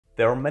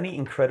There are many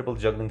incredible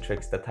juggling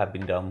tricks that have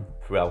been done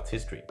throughout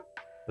history,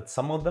 but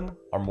some of them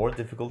are more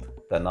difficult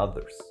than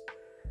others.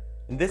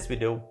 In this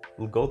video,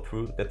 we'll go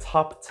through the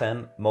top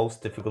 10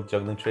 most difficult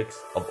juggling tricks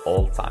of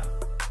all time.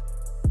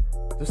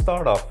 To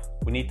start off,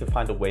 we need to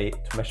find a way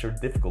to measure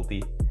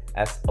difficulty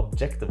as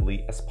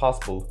objectively as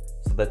possible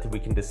so that we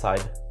can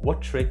decide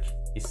what trick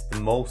is the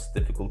most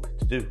difficult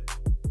to do.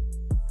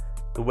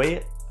 The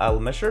way I'll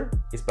measure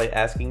is by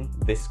asking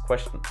this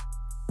question.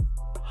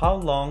 How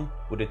long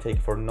would it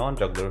take for a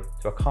non-juggler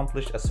to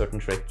accomplish a certain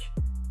trick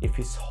if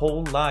his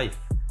whole life,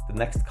 the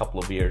next couple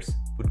of years,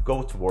 would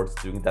go towards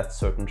doing that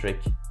certain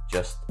trick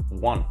just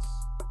once?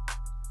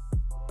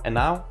 And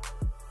now,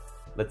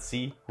 let's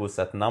see who's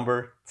at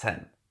number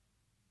 10.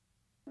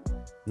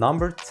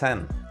 Number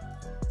 10.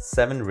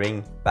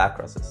 7-ring back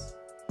crosses.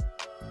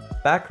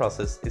 Back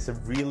crosses is a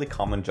really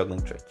common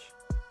juggling trick.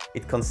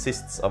 It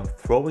consists of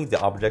throwing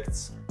the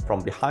objects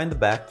from behind the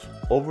back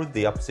over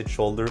the opposite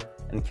shoulder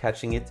and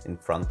catching it in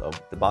front of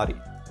the body.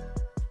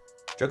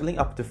 Juggling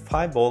up to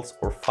 5 balls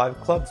or 5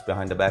 clubs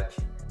behind the back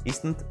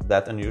isn't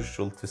that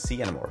unusual to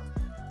see anymore,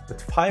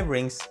 but 5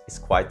 rings is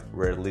quite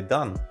rarely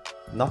done,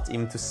 not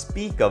even to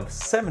speak of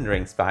 7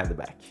 rings behind the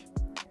back.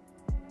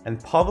 And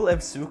Pavel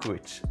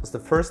Evsukovich was the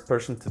first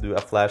person to do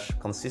a flash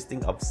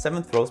consisting of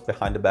 7 throws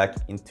behind the back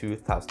in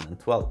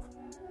 2012.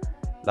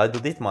 Laido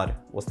Dittmar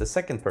was the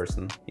second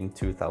person in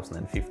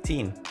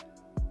 2015,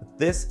 but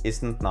this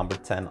isn't number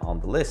 10 on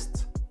the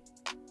list.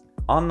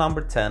 On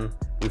number 10,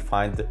 we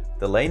find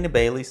Delaney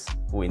Bayliss,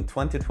 who in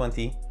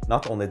 2020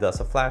 not only does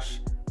a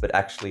flash, but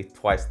actually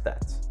twice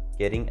that,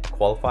 getting a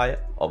qualifier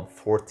of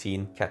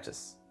 14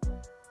 catches.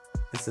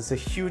 This is a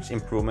huge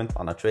improvement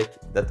on a trick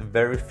that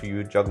very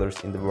few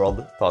jugglers in the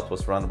world thought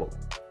was runnable.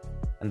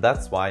 And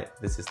that's why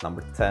this is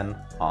number 10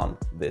 on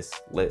this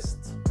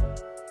list.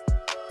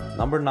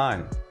 Number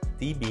 9.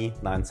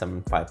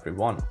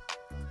 DB97531.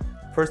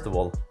 First of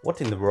all,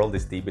 what in the world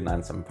is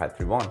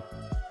DB97531?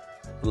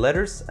 The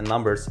letters and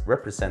numbers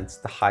represent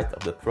the height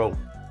of the throw.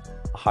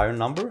 A higher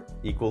number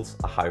equals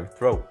a higher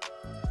throw.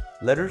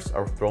 Letters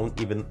are thrown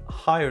even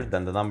higher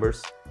than the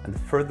numbers, and the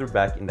further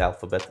back in the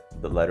alphabet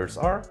the letters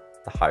are,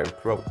 the higher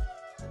throw.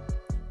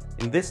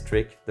 In this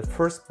trick, the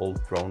first ball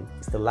thrown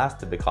is the last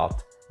to be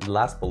caught, and the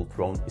last ball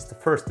thrown is the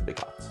first to be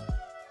caught.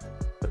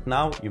 But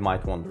now you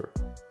might wonder,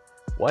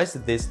 why is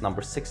this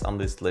number 6 on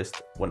this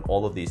list when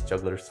all of these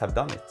jugglers have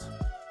done it?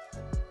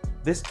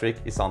 This trick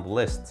is on the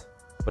list,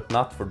 but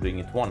not for doing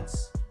it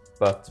once,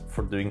 but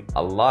for doing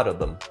a lot of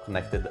them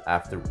connected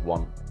after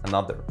one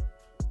another.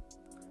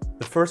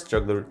 The first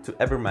juggler to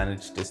ever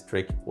manage this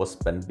trick was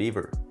Ben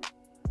Beaver.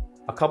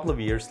 A couple of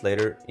years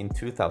later, in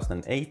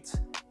 2008,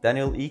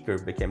 Daniel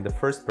Eaker became the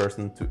first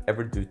person to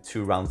ever do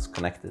 2 rounds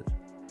connected.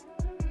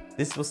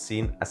 This was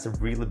seen as a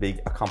really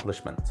big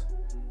accomplishment,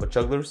 but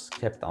jugglers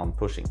kept on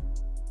pushing.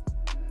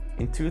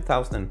 In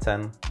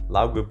 2010,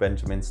 Laugo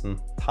Benjaminson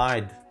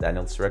tied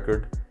Daniel's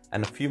record,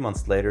 and a few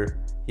months later,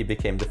 he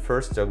became the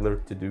first juggler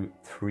to do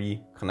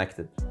 3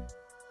 connected.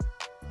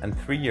 And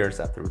 3 years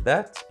after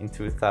that, in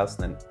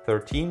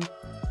 2013,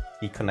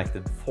 he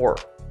connected 4.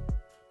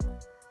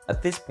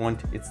 At this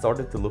point, it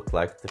started to look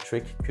like the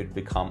trick could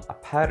become a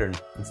pattern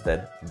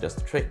instead of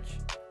just a trick.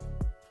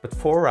 But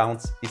 4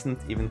 rounds isn't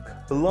even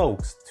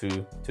close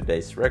to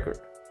today's record,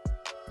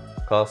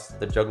 because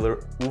the juggler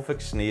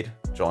Ufek Schnir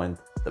joined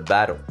the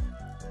battle.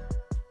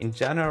 In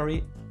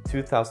January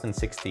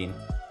 2016,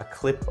 a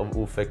clip of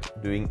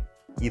Ufek doing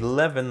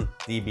 11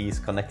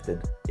 DBs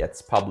connected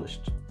gets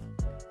published.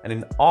 And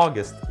in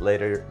August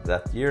later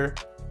that year,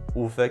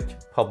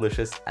 Ufek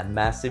publishes a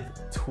massive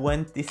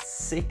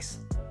 26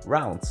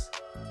 rounds.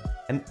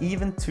 And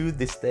even to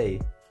this day,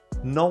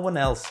 no one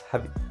else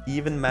have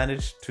even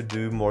managed to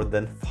do more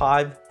than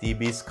 5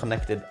 DBs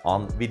connected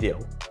on video.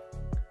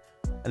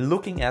 And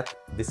looking at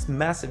this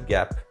massive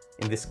gap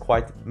in this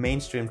quite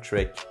mainstream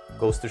trick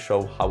goes to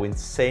show how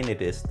insane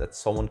it is that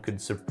someone could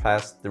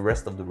surpass the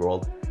rest of the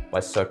world by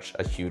such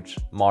a huge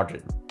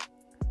margin.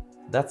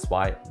 That's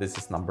why this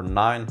is number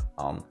 9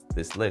 on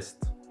this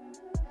list.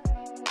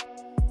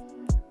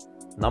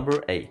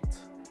 Number 8.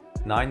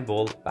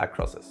 9-ball back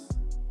crosses.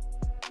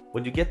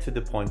 When you get to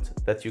the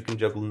point that you can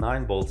juggle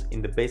 9 balls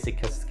in the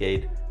basic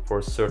cascade for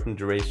a certain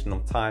duration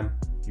of time,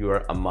 you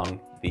are among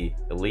the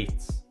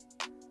elites.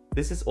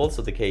 This is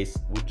also the case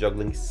with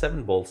juggling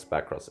 7 balls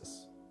back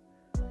crosses.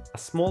 A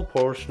small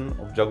portion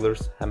of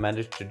jugglers have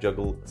managed to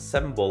juggle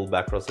 7-ball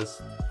back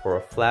crosses for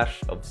a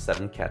flash of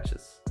 7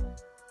 catches.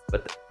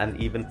 But an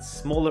even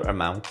smaller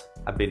amount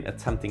have been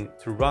attempting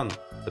to run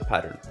the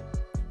pattern.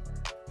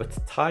 But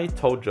Tai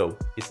Tojo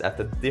is at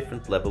a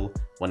different level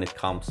when it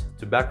comes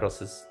to back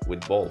crosses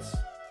with balls.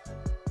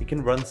 He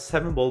can run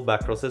 7-ball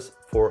back crosses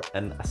for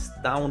an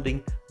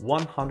astounding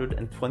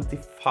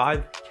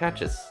 125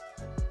 catches.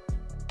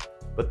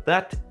 But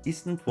that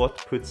isn't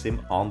what puts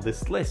him on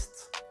this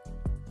list.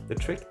 The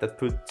trick that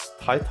puts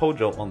Tai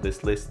Tojo on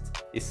this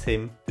list is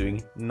him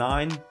doing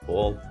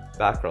 9-ball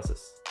back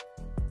crosses.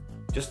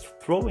 Just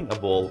throwing a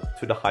ball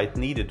to the height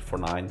needed for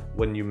 9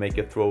 when you make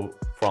a throw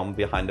from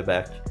behind the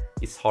back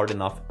is hard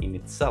enough in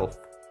itself.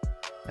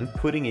 and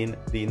putting in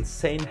the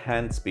insane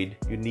hand speed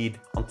you need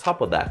on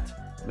top of that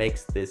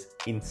makes this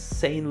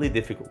insanely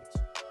difficult.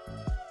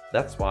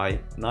 That's why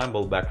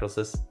 9-ball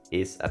backrosses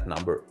is at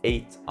number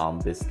 8 on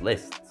this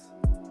list.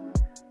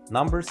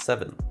 Number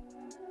 7.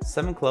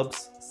 7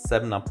 clubs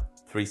 7-up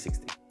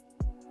 360.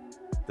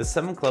 The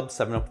 7 club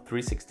 7-up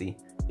 360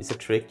 is a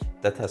trick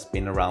that has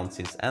been around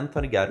since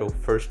Anthony Gatto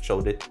first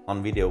showed it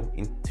on video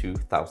in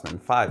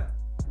 2005.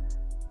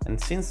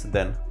 And since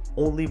then,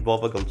 only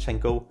Vova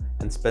Golchenko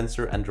and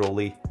Spencer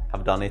Androli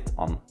have done it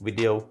on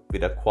video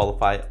with a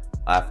qualify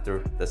after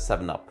the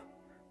 7-up,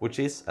 which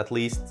is at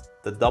least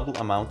the double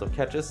amount of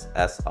catches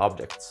as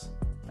objects.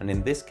 And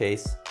in this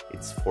case,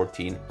 it's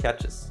 14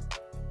 catches.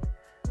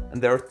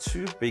 And there are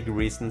 2 big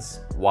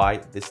reasons why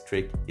this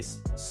trick is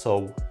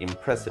so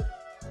impressive.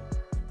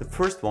 The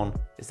first one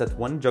is that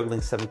when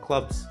juggling 7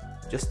 clubs,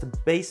 just the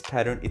base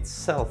pattern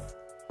itself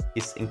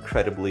is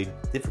incredibly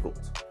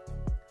difficult.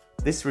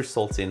 This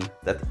results in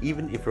that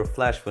even if your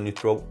flash when you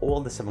throw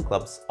all the 7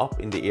 clubs up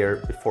in the air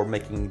before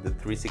making the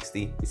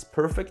 360 is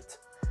perfect,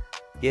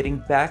 getting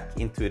back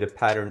into the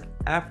pattern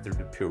after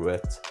the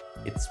pirouette,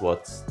 it's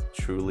what's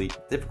truly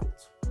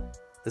difficult.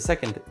 The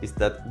second is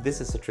that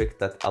this is a trick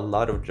that a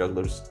lot of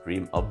jugglers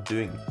dream of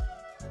doing,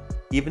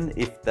 even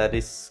if that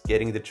is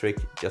getting the trick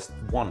just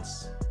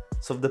once.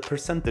 So the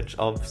percentage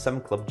of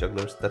 7 club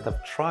jugglers that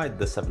have tried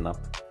the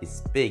 7-up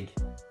is big,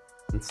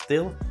 and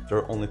still there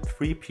are only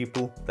 3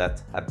 people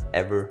that have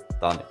ever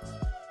done it.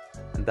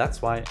 And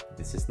that's why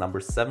this is number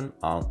 7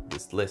 on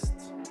this list.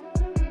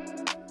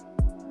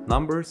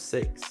 Number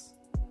 6.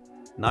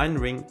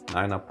 9-ring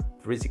 9-up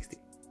 360.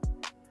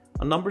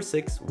 On number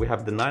 6 we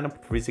have the 9-up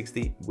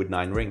 360 with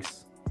 9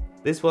 rings.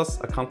 This was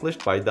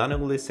accomplished by Daniel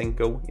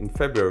Lysenko in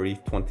February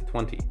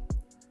 2020.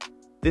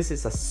 This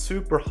is a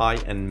super high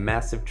and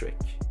massive trick.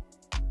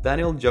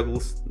 Daniel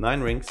juggles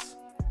 9 rings,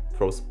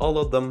 throws all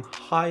of them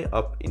high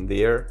up in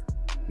the air,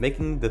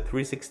 making the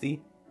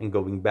 360 and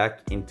going back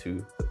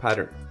into the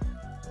pattern.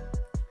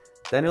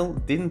 Daniel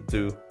didn't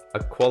do a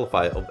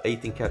qualify of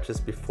 18 catches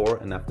before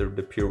and after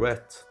the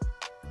pirouette,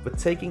 but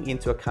taking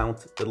into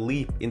account the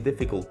leap in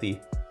difficulty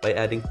by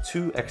adding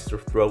 2 extra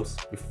throws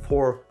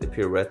before the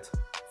pirouette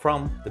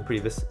from the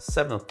previous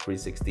 7-up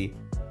 360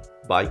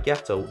 by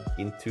Gatto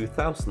in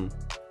 2000,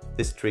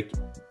 this trick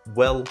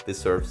well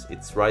deserves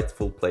its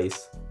rightful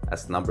place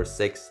as number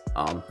 6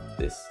 on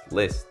this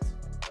list.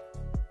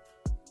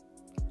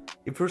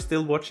 If you're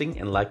still watching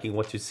and liking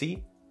what you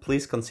see,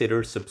 please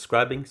consider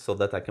subscribing so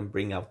that I can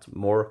bring out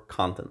more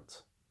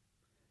content.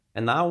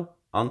 And now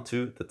on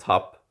to the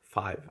top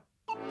 5.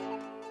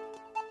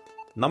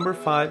 Number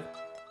 5,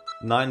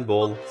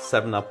 9-ball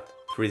 7-up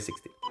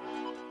 360.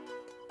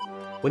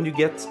 When you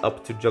get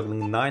up to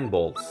juggling 9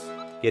 balls,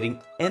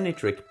 getting any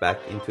trick back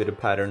into the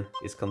pattern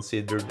is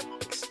considered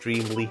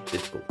extremely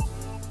difficult.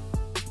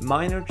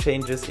 Minor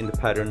changes in the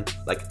pattern,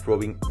 like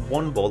throwing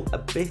 1 ball a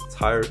bit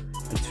higher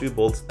and 2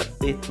 balls a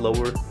bit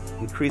lower,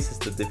 increases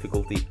the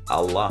difficulty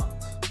a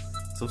lot.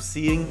 So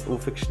seeing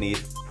Ufek Schneer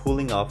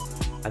pulling off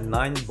a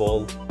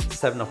 9-ball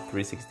 7-up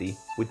 360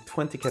 with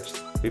 20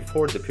 catches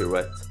before the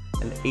pirouette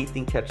and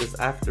 18 catches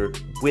after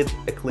with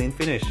a clean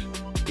finish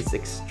is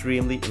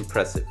extremely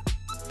impressive.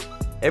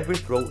 Every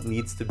throw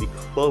needs to be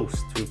close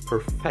to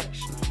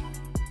perfection.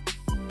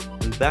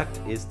 And that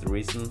is the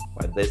reason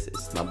why this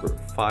is number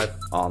 5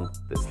 on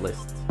this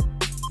list.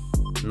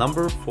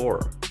 Number 4.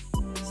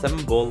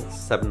 7-ball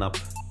 7-up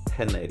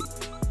 1080.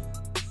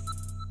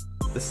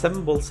 The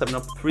 7-ball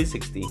 7-up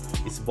 360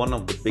 is one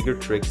of the bigger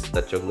tricks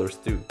that jugglers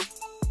do.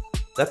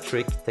 That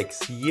trick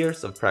takes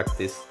years of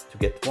practice to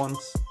get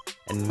once,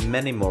 and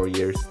many more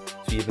years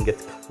to even get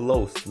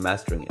close to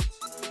mastering it.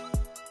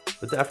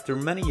 But after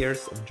many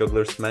years of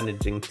jugglers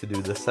managing to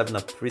do the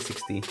 7-up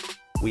 360,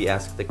 we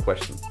asked the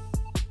question,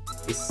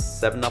 is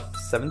 7-up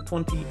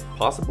 720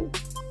 possible?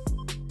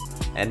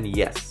 And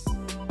yes,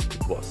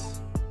 it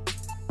was.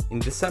 In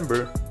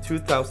December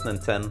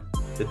 2010,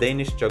 the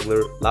Danish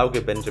juggler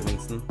Lauge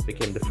Benjaminsen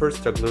became the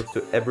first juggler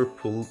to ever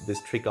pull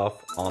this trick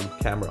off on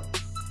camera.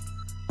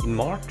 In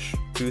March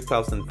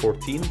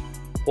 2014,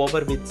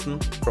 Håvard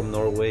Witzen from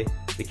Norway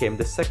became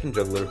the second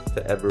juggler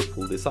to ever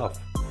pull this off.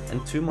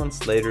 And 2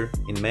 months later,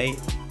 in May,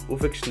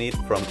 Ufek Schneer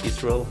from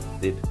Israel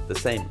did the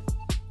same.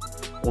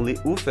 Only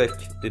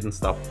Ufek didn't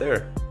stop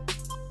there.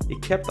 He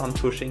kept on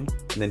pushing,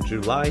 and in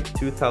July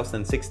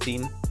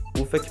 2016,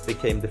 Ufek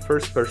became the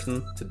first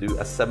person to do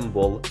a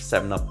 7-ball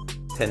 7-up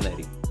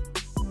 1080.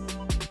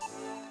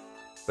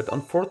 But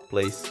on 4th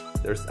place,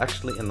 there's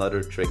actually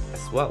another trick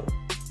as well.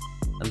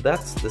 And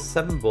that's the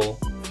 7-ball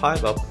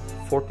 5-up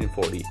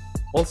 1440,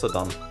 also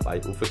done by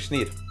Ufek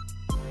Schneer.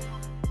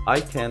 I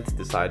can't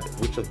decide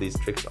which of these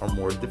tricks are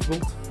more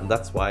difficult, and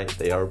that's why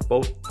they are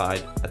both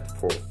tied at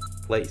 4th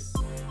place.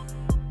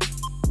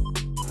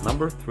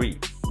 Number 3.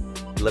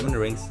 11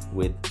 rings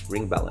with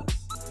ring balance.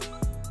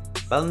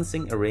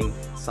 Balancing a ring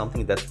is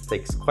something that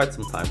takes quite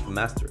some time to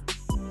master.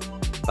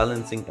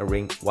 Balancing a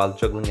ring while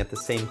juggling at the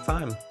same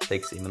time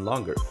takes even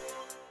longer.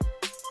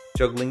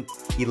 Juggling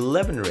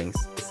 11 rings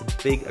is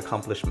a big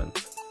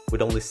accomplishment,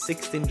 with only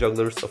 16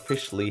 jugglers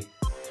officially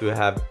to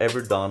have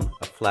ever done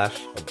a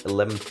flash of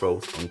 11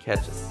 throws and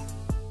catches.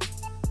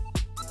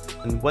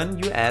 And when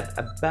you add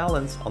a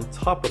balance on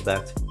top of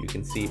that, you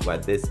can see why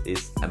this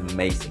is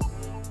amazing.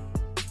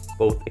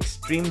 Both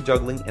extreme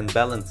juggling and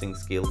balancing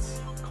skills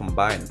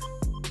combined.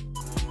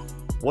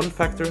 One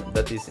factor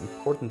that is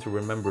important to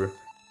remember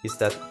is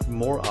that the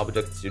more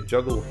objects you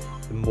juggle,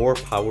 the more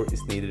power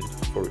is needed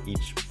for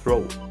each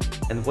throw.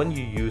 And when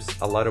you use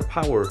a lot of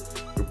power,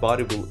 your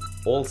body will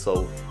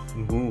also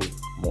move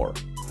more,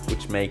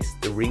 which makes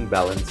the ring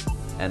balance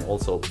and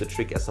also the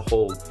trick as a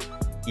whole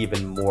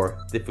even more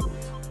difficult.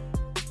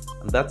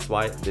 And that's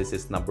why this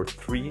is number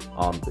 3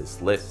 on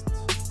this list.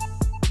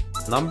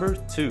 Number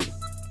 2.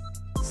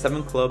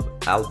 7 Club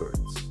Alberts.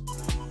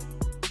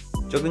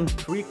 Juggling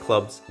 3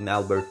 clubs in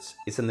Alberts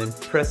is an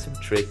impressive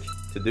trick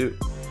to do.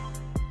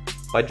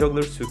 By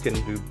jugglers who can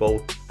do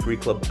both 3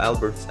 Club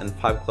Alberts and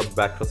 5 Club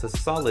Backcrosses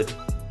solid,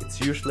 it's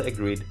usually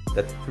agreed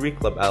that 3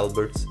 Club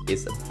Alberts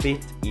is a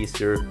bit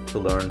easier to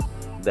learn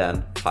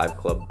than 5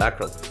 Club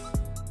Backcrosses.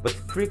 But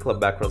 3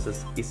 Club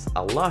Backcrosses is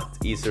a lot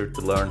easier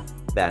to learn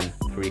than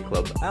 3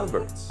 Club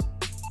Alberts.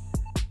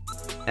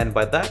 And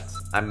by that,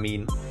 I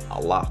mean a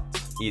lot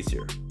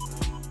easier.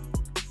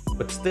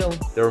 But still,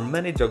 there are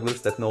many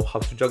jugglers that know how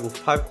to juggle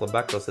 5 Club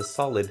Backcrosses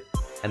solid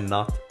and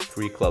not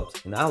 3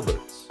 clubs in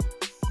Alberts.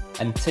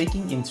 And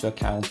taking into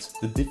account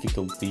the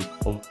difficulty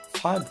of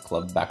 5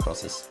 Club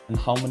Backcrosses and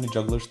how many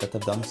jugglers that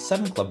have done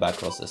 7 Club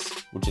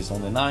Backcrosses, which is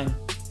only 9,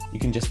 you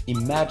can just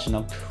imagine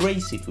how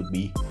crazy it would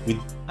be with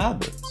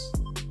Alberts.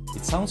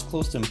 It sounds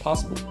close to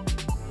impossible,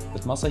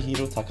 but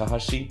Masahiro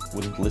Takahashi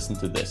wouldn't listen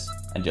to this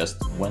and just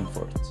went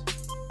for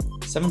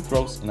it. 7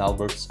 throws in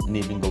Alberts and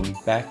even going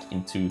back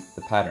into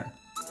the pattern.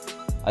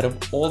 Out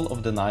of all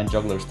of the 9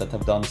 jugglers that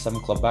have done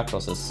 7 Club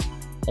Backcrosses,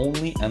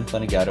 only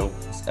Anthony Gatto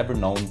is ever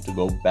known to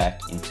go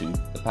back into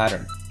the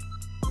pattern.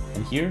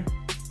 And here,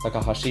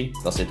 Takahashi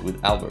does it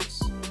with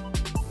Alberts.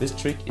 This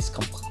trick is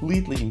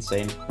completely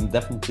insane and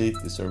definitely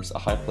deserves a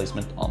high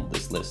placement on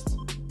this list.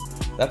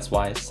 That's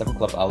why 7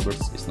 Club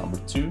Alberts is number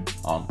 2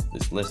 on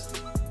this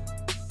list.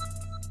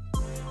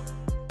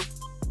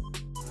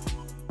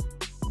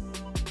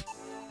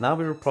 Now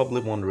you're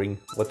probably wondering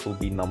what will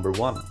be number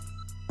 1.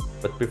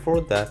 But before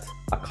that,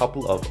 a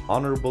couple of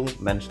honorable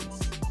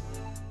mentions.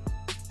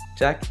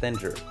 Jack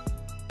Danger,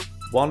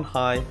 1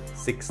 high,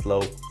 6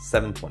 low,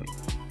 720.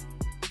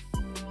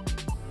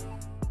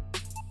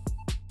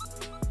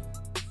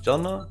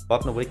 Jonna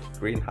Botnowick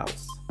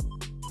Greenhouse,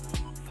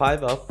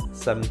 5 up,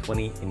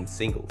 720 in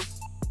singles.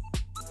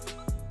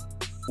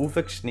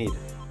 Ufek Schneid,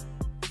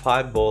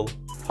 5 ball,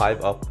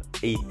 5 up,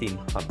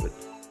 1800.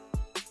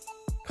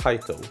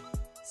 Kaito,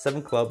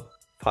 7 club,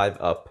 5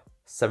 up,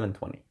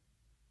 720.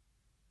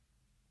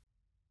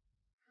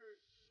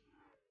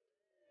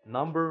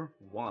 Number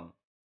 1.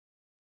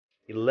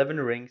 11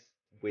 rings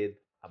with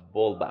a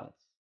ball bounce.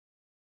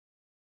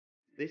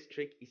 This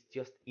trick is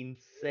just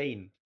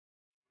insane.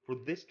 For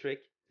this trick,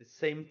 the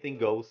same thing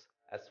goes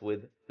as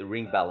with the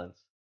ring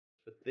balance,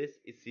 but this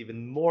is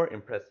even more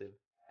impressive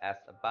as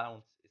a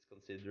bounce is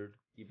considered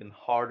even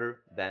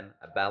harder than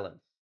a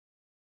balance.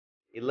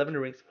 11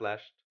 rings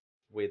flashed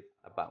with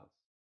a bounce.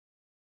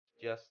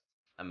 Just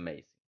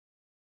amazing.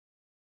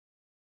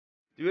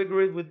 Do you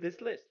agree with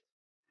this list?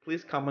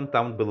 Please comment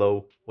down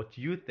below what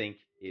you think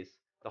is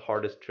the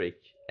hardest trick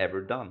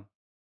ever done.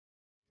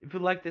 If you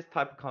like this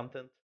type of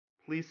content,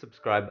 please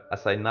subscribe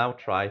as I now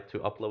try to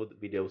upload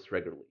videos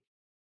regularly.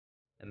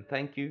 And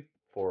thank you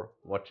for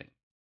watching.